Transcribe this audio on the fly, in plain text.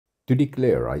To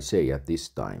declare, I say at this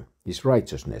time, his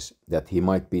righteousness, that he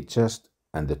might be just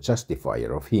and the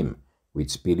justifier of him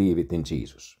which believeth in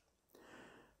Jesus.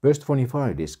 Verse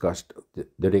 25 discussed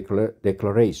the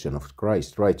declaration of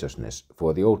Christ's righteousness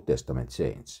for the Old Testament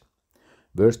saints.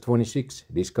 Verse 26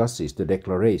 discusses the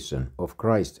declaration of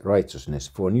Christ's righteousness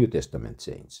for New Testament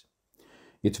saints.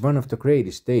 It's one of the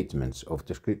greatest statements of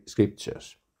the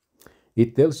scriptures.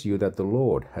 It tells you that the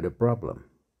Lord had a problem.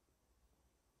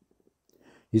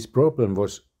 His problem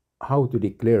was how to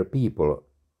declare people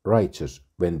righteous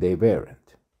when they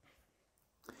weren't.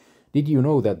 Did you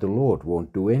know that the Lord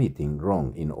won't do anything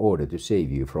wrong in order to save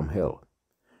you from hell?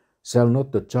 Shall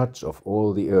not the judge of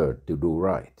all the earth to do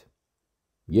right?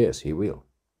 Yes, he will.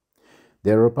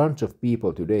 There are a bunch of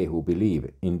people today who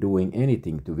believe in doing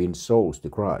anything to win souls to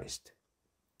Christ.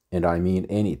 And I mean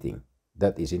anything.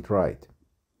 That isn't right.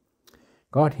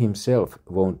 God himself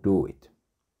won't do it.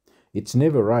 It's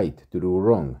never right to do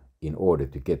wrong in order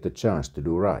to get the chance to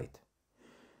do right.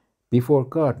 Before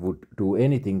God would do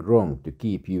anything wrong to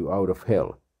keep you out of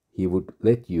hell, he would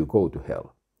let you go to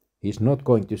hell. He's not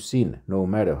going to sin no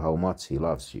matter how much he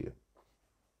loves you.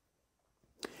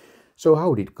 So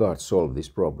how did God solve this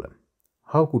problem?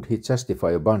 How could he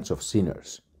justify a bunch of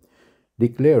sinners,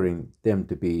 declaring them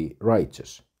to be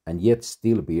righteous, and yet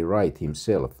still be right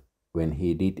himself when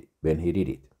he did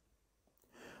it?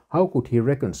 How could he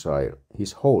reconcile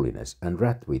his holiness and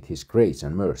wrath with his grace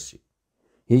and mercy?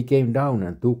 He came down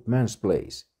and took man's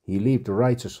place. He lived the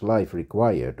righteous life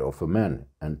required of a man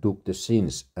and took the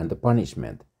sins and the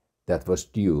punishment that was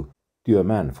due to a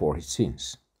man for his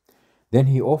sins. Then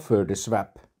he offered a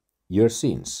swap, your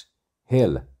sins,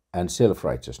 hell and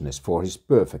self-righteousness for his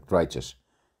perfect righteous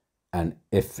and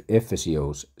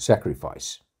efficacious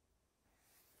sacrifice.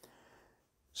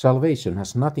 Salvation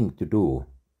has nothing to do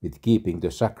with keeping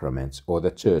the sacraments or the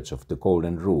Church of the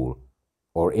Golden Rule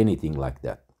or anything like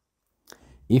that.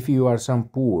 If you are some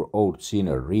poor old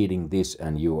sinner reading this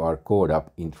and you are caught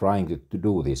up in trying to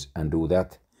do this and do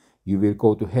that, you will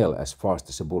go to hell as fast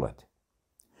as a bullet.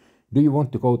 Do you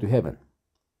want to go to heaven?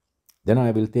 Then I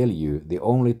will tell you the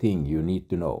only thing you need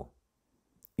to know.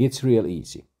 It's real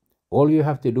easy. All you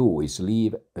have to do is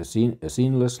live a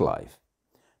sinless life.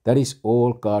 That is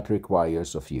all God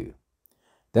requires of you.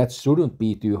 That shouldn't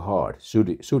be too hard, should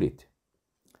it?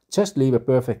 Just live a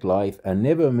perfect life and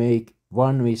never make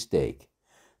one mistake.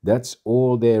 That's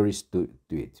all there is to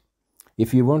it.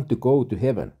 If you want to go to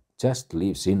heaven, just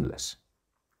live sinless.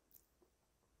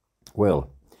 Well,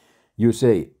 you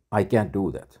say, I can't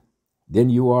do that. Then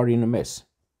you are in a mess,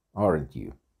 aren't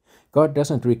you? God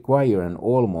doesn't require an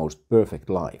almost perfect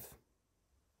life.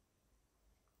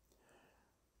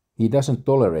 He doesn't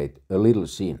tolerate a little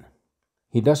sin.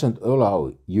 He doesn't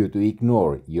allow you to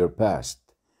ignore your past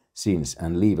sins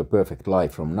and live a perfect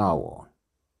life from now on.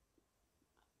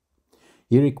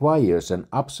 He requires an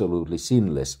absolutely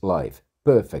sinless life,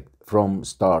 perfect from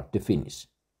start to finish.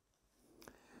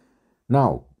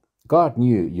 Now, God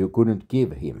knew you couldn't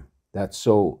give him that,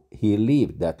 so he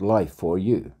lived that life for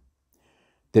you.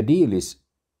 The deal is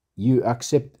you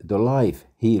accept the life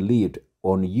he lived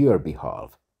on your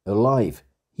behalf, a life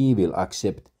he will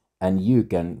accept, and you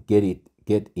can get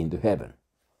into heaven.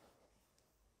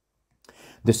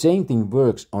 The same thing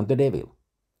works on the devil.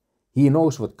 He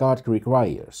knows what God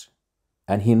requires,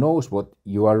 and he knows what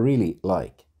you are really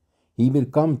like. He will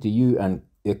come to you and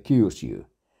accuse you.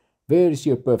 Where is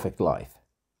your perfect life?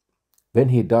 When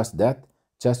he does that,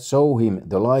 just show him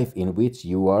the life in which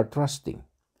you are trusting.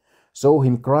 Show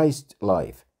him Christ's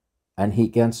life, and he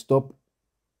can stop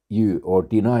you or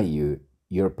deny you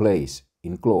your place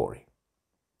in glory.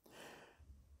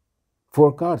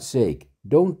 For God's sake,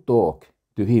 don't talk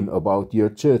to him about your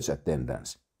church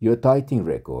attendance, your tithing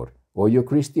record, or your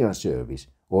Christian service,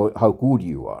 or how good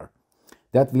you are.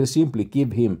 That will simply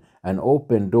give him an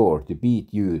open door to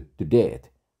beat you to death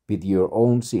with your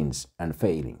own sins and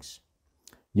failings.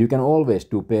 You can always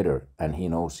do better, and he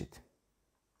knows it.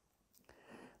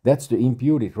 That's the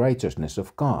imputed righteousness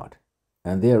of God,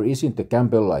 and there isn't a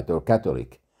Campbellite or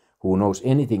Catholic who knows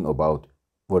anything about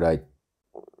what I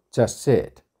just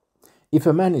said. If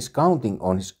a man is counting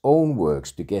on his own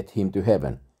works to get him to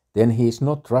heaven, then he is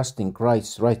not trusting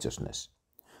Christ's righteousness.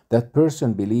 That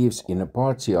person believes in a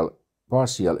partial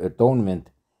atonement,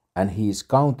 and he is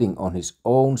counting on his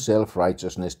own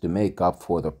self-righteousness to make up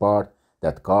for the part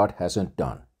that God hasn't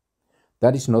done.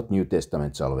 That is not New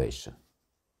Testament salvation.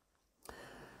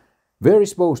 Where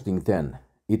is boasting then?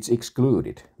 It's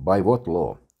excluded. By what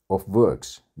law? Of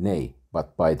works? Nay,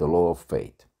 but by the law of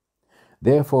faith.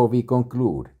 Therefore we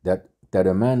conclude that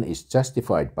a man is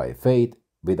justified by faith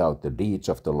without the deeds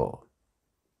of the law.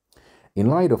 In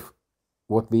light of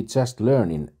what we just learned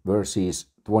in verses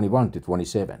 21 to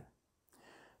 27.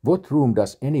 What room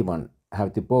does anyone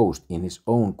have to boast in his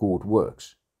own good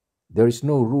works? There is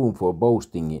no room for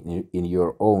boasting in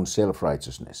your own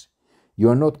self-righteousness. You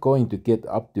are not going to get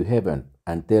up to heaven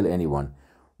and tell anyone,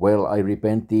 well, I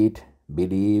repented,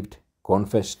 believed,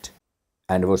 confessed,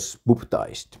 and was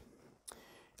baptized.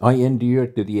 I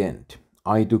endured to the end.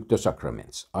 I took the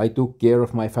sacraments. I took care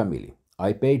of my family.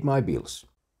 I paid my bills.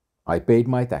 I paid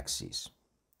my taxes.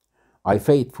 I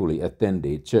faithfully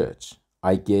attended church.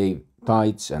 I gave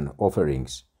tithes and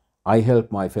offerings. I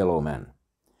helped my fellow man.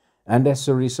 And as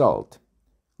a result,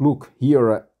 look,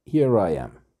 here I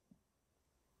am.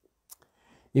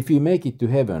 If you make it to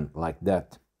heaven like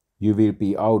that, you will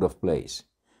be out of place.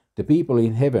 The people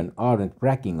in heaven aren't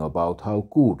bragging about how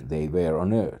good they were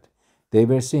on earth. They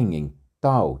were singing,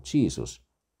 Thou, Jesus,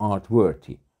 art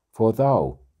worthy, for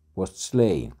thou wast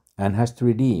slain and hast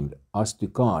redeemed us to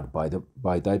God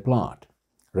by thy blood.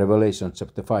 Revelation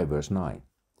chapter 5 verse 9.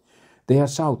 They are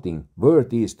shouting,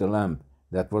 Worthy is the Lamb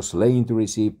that was slain to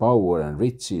receive power and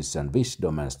riches and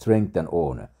wisdom and strength and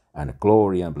honor and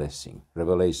glory and blessing.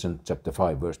 Revelation chapter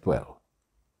 5 verse 12.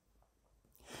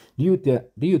 Do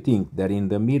you think that in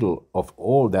the middle of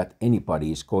all that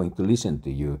anybody is going to listen to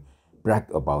you brag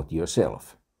about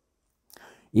yourself?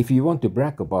 If you want to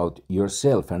brag about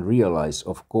yourself and realize,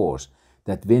 of course,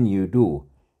 that when you do,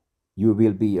 you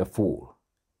will be a fool,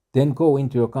 then go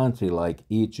into a country like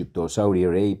Egypt or Saudi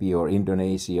Arabia or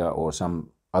Indonesia or some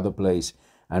other place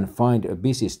and find a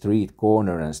busy street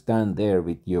corner and stand there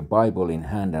with your Bible in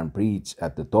hand and preach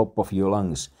at the top of your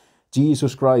lungs,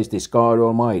 Jesus Christ is God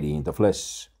Almighty in the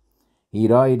flesh. He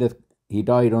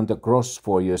died on the cross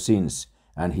for your sins,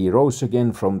 and he rose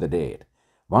again from the dead.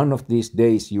 One of these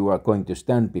days you are going to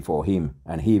stand before him,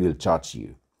 and he will judge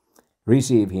you.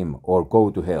 Receive him or go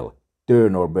to hell,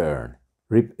 turn or burn,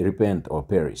 repent or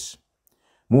perish.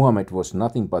 Muhammad was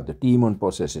nothing but a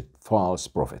demon-possessed false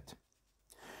prophet.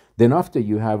 Then after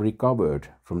you have recovered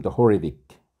from the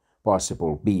horrific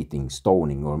possible beating,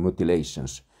 stoning or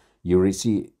mutilations you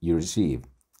receive,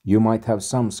 you might have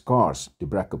some scars to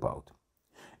brag about.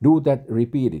 Do that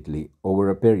repeatedly over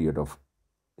a period of,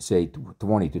 say,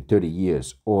 20 to 30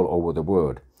 years all over the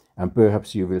world, and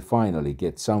perhaps you will finally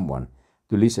get someone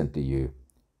to listen to you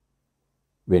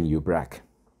when you brag.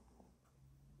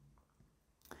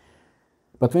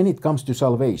 But when it comes to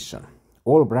salvation,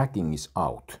 all bragging is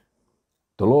out.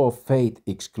 The law of faith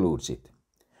excludes it.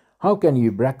 How can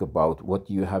you brag about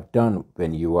what you have done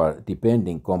when you are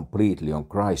depending completely on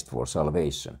Christ for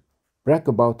salvation? Brag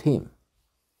about him.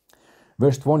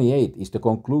 Verse 28 is the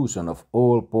conclusion of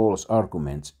all Paul's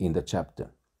arguments in the chapter.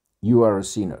 You are a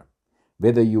sinner,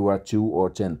 whether you are Jew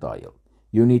or Gentile.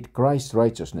 You need Christ's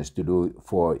righteousness to do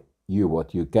for you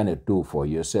what you cannot do for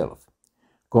yourself.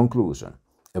 Conclusion.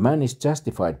 A man is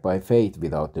justified by faith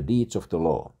without the deeds of the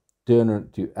law. Turn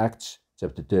to Acts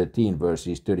chapter 13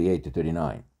 verses 38 to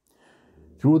 39.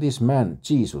 Through this man,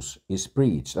 Jesus, is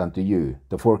preached unto you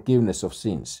the forgiveness of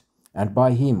sins, and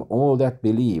by him all that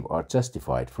believe are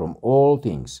justified from all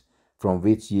things from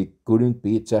which ye couldn't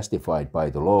be justified by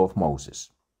the law of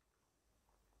Moses.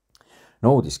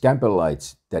 Notice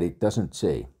Campbellites that it doesn't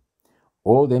say,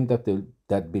 all them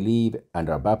that believe and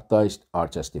are baptized are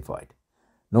justified.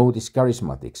 Notice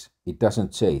Charismatics, it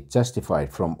doesn't say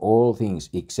justified from all things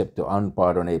except the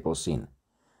unpardonable sin.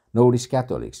 Notice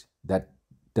Catholics, that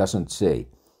doesn't say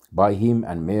by him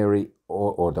and Mary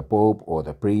or the Pope or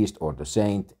the priest or the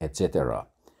saint, etc.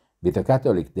 With a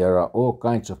Catholic there are all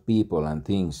kinds of people and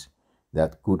things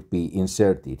that could be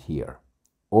inserted here.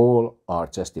 All are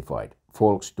justified.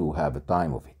 Folks do have a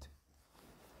time of it.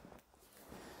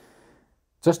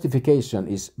 Justification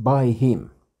is by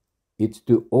him. It's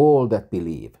to all that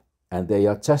believe, and they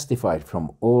are justified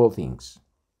from all things.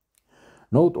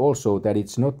 Note also that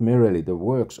it's not merely the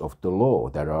works of the law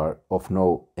that are of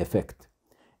no effect.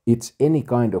 It's any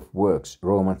kind of works,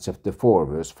 Romans chapter 4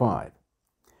 verse 5.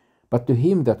 But to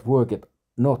him that worketh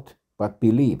not, but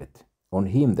believeth on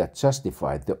him that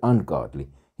justifieth the ungodly,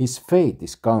 his faith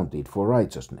is counted for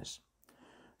righteousness.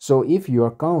 So if you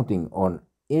are counting on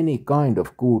any kind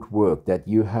of good work that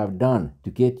you have done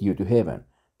to get you to heaven,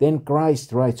 then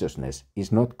Christ's righteousness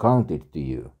is not counted to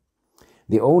you.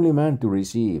 The only man to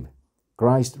receive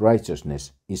Christ's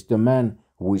righteousness is the man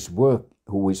who is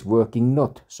working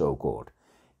not so-called.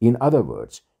 In other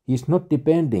words, he is not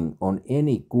depending on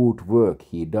any good work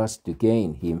he does to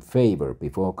gain him favor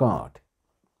before God.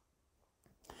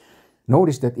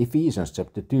 Notice that Ephesians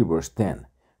chapter 2 verse 10,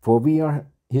 for we are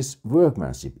his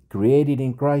workmanship, created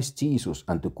in Christ Jesus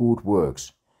unto good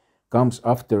works, comes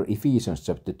after Ephesians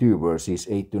chapter 2 verses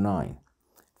 8 to 9.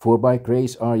 For by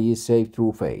grace are ye saved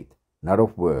through faith, not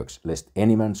of works, lest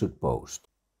any man should boast.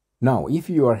 Now, if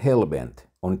you are hell-bent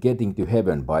on getting to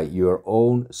heaven by your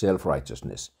own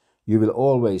self-righteousness, you will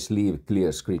always leave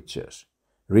clear scriptures,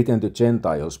 written to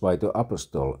Gentiles by the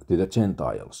apostle to the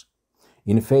Gentiles,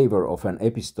 in favor of an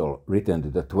epistle written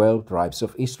to the 12 tribes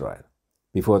of Israel,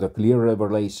 before the clear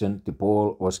revelation to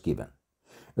Paul was given.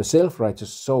 A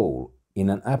self-righteous soul, in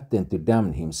an attempt to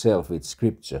damn himself with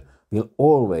scripture, will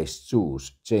always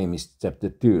choose James chapter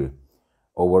 2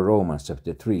 over Romans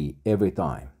chapter 3 every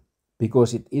time,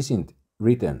 because it isn't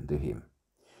written to him.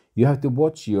 You have to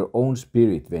watch your own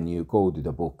spirit when you go to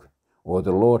the book, or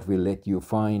the Lord will let you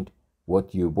find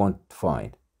what you want to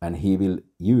find, and he will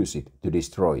use it to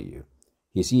destroy you.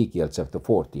 Ezekiel chapter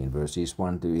 14 verses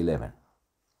 1 to 11.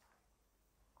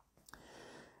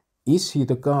 Is he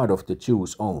the God of the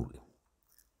Jews only?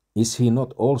 Is he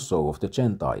not also of the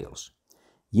Gentiles?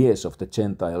 Yes, of the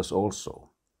Gentiles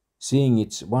also, seeing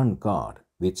it's one God,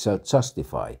 which shall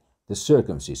justify the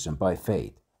circumcision by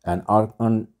faith, and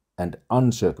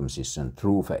uncircumcision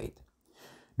through faith.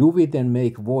 Do we then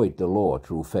make void the law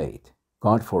through faith?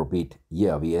 God forbid,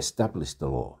 yea, we establish the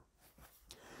law.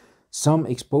 Some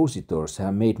expositors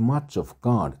have made much of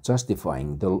God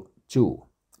justifying the Jew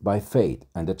by faith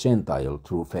and the Gentile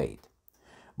through faith.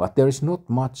 But there is not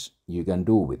much you can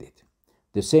do with it.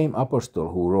 The same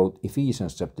apostle who wrote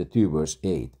Ephesians chapter 2 verse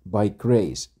 8, by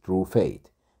grace through faith,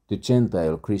 to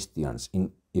Gentile Christians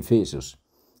in Ephesus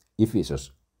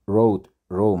wrote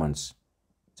Romans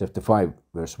chapter 5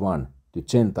 verse 1 to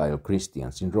Gentile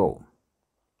Christians in Rome.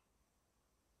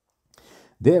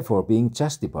 Therefore, being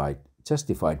justified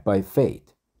by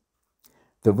faith,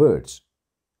 the words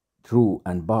through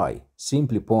and by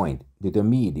simply point to the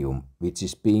medium which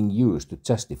is being used to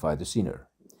justify the sinner.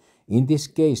 In this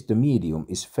case, the medium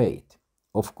is faith.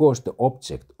 Of course, the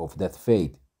object of that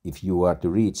faith, if you are to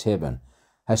reach heaven,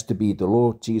 has to be the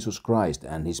Lord Jesus Christ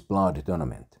and his blood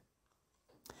atonement.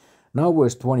 Now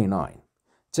verse 29.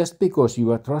 Just because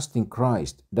you are trusting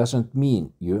Christ doesn't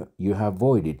mean you have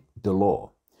voided the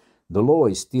law. The law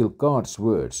is still God's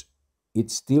words.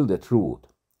 It's still the truth.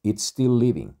 It's still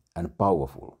living and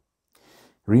powerful.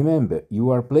 Remember,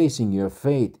 you are placing your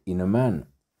faith in a man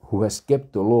who has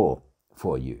kept the law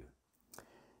for you.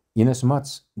 Inasmuch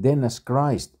then as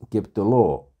Christ kept the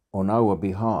law on our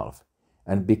behalf,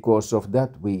 and because of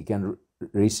that we can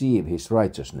receive his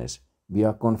righteousness, we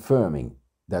are confirming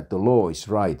that the law is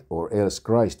right, or else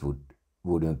Christ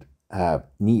wouldn't have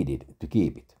needed to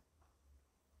keep it.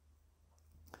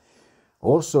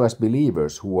 Also, as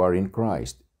believers who are in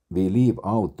Christ, we live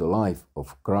out the life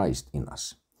of Christ in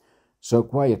us. So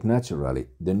quite naturally,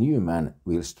 the new man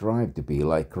will strive to be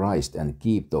like Christ and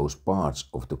keep those parts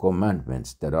of the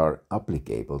commandments that are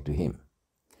applicable to him.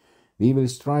 We will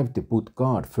strive to put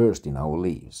God first in our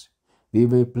lives. We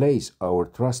will place our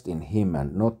trust in him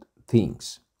and not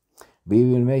things. We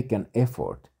will make an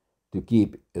effort to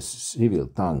keep a civil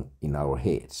tongue in our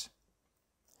heads.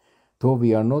 Though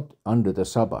we are not under the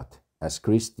Sabbath, as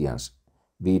Christians,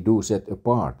 we do set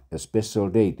apart a special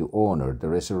day to honor the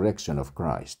resurrection of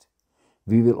Christ.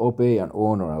 We will obey and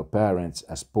honor our parents,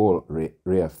 as Paul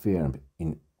reaffirmed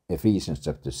in Ephesians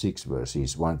chapter 6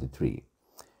 verses 1 to 3.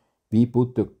 We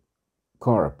put the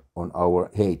curb on our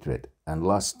hatred and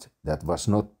lust that was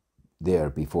not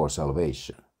there before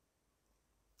salvation.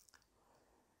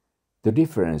 The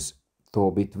difference, though,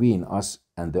 between us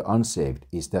and the unsaved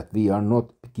is that we are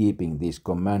not keeping these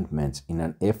commandments in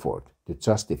an effort to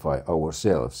justify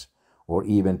ourselves or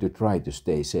even to try to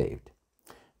stay saved.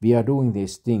 We are doing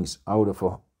these things out of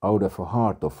a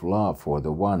heart of love for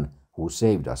the one who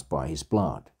saved us by his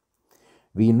blood.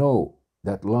 We know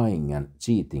that lying and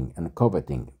cheating and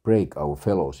coveting break our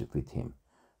fellowship with him.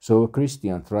 So a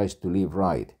Christian tries to live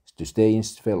right, to stay in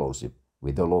fellowship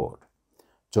with the Lord.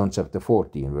 John chapter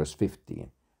 14 verse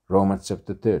 15, Romans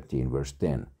chapter 13 verse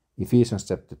 10, Ephesians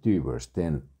chapter 2 verse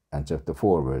 10 and chapter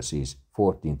 4 verses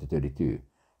 14 to 32,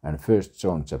 and 1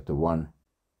 John chapter 1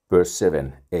 verse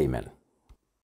 7. Amen.